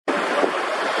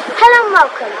Hello and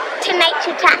welcome to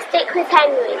Naturetastic with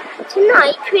Henry.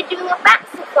 Tonight we're doing a bat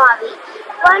safari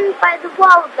run by the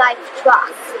Wildlife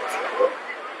Trust.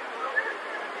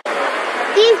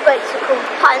 These boats are called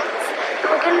punts,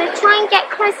 and we're going to try and get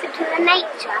closer to the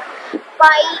nature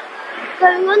by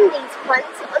going on these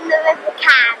punts on the River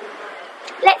Cambs.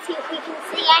 Let's see if we can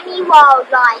see any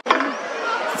wildlife.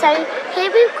 So here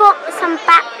we've got a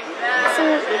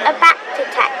bat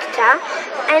detector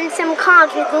and some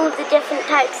cards with all the different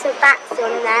types of bats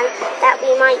on them that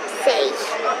we might see.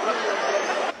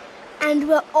 And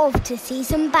we're off to see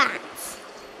some bats.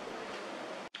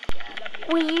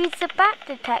 We use the bat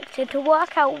detector to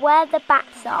work out where the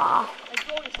bats are.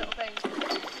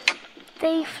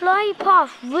 They fly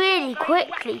past really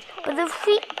quickly, but the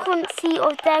frequency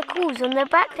of their calls on the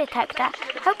bat detector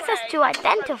helps us to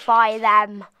identify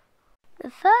them. The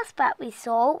first bat we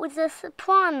saw was a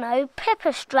Soprano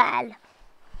Pipistrelle.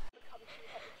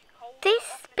 This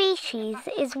species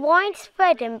is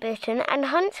widespread in Britain and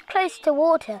hunts close to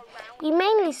water. We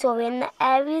mainly saw it in the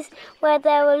areas where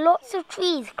there are lots of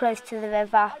trees close to the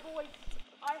river.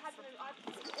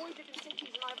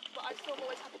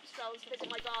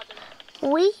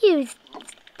 We use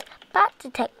bat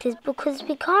detectors because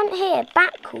we can't hear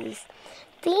bat calls.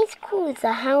 These calls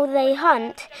are how they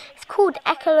hunt. It's called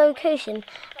echolocation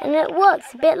and it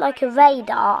works a bit like a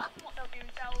radar.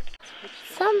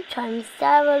 Sometimes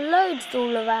there are loads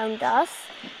all around us,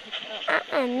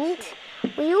 and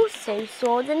we also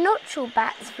saw the Noctule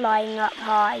Bats flying up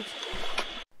high.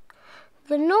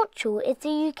 The Noctule is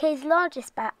the UK's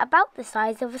largest bat, about the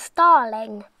size of a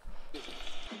starling.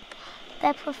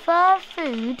 Their preferred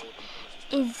food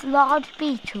is large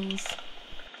beetles.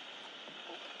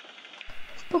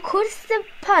 Because the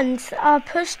punts are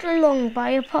pushed along by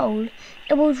a pole,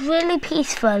 it was really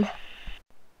peaceful.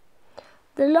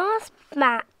 The last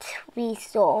bat we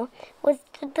saw was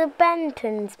the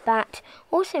Daubenton's bat,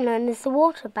 also known as the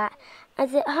water bat,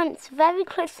 as it hunts very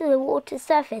close to the water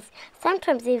surface,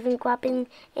 sometimes even grabbing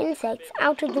insects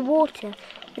out of the water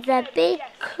with their big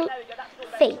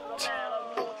feet.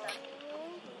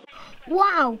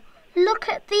 Wow, look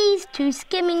at these two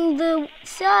skimming the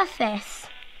surface.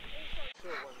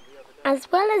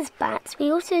 As well as bats, we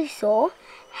also saw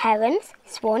herons,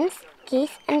 swans,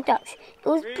 geese and ducks. It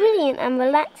was a brilliant and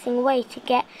relaxing way to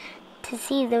get to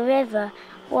see the river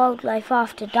wildlife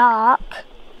after dark.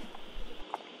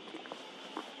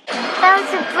 That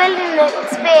was a brilliant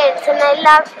experience and I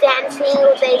loved it and seeing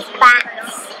all those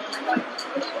bats.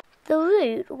 The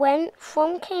route went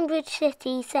from Cambridge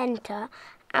city centre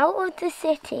out of the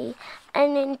city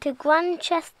and into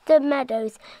Grantchester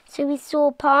Meadows, so we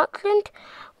saw parkland,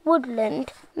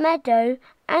 woodland, meadow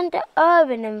and an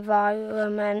urban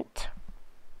environment.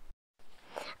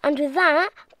 And with that,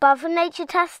 bye from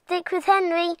Naturetastic with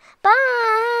Henry.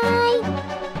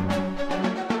 Bye!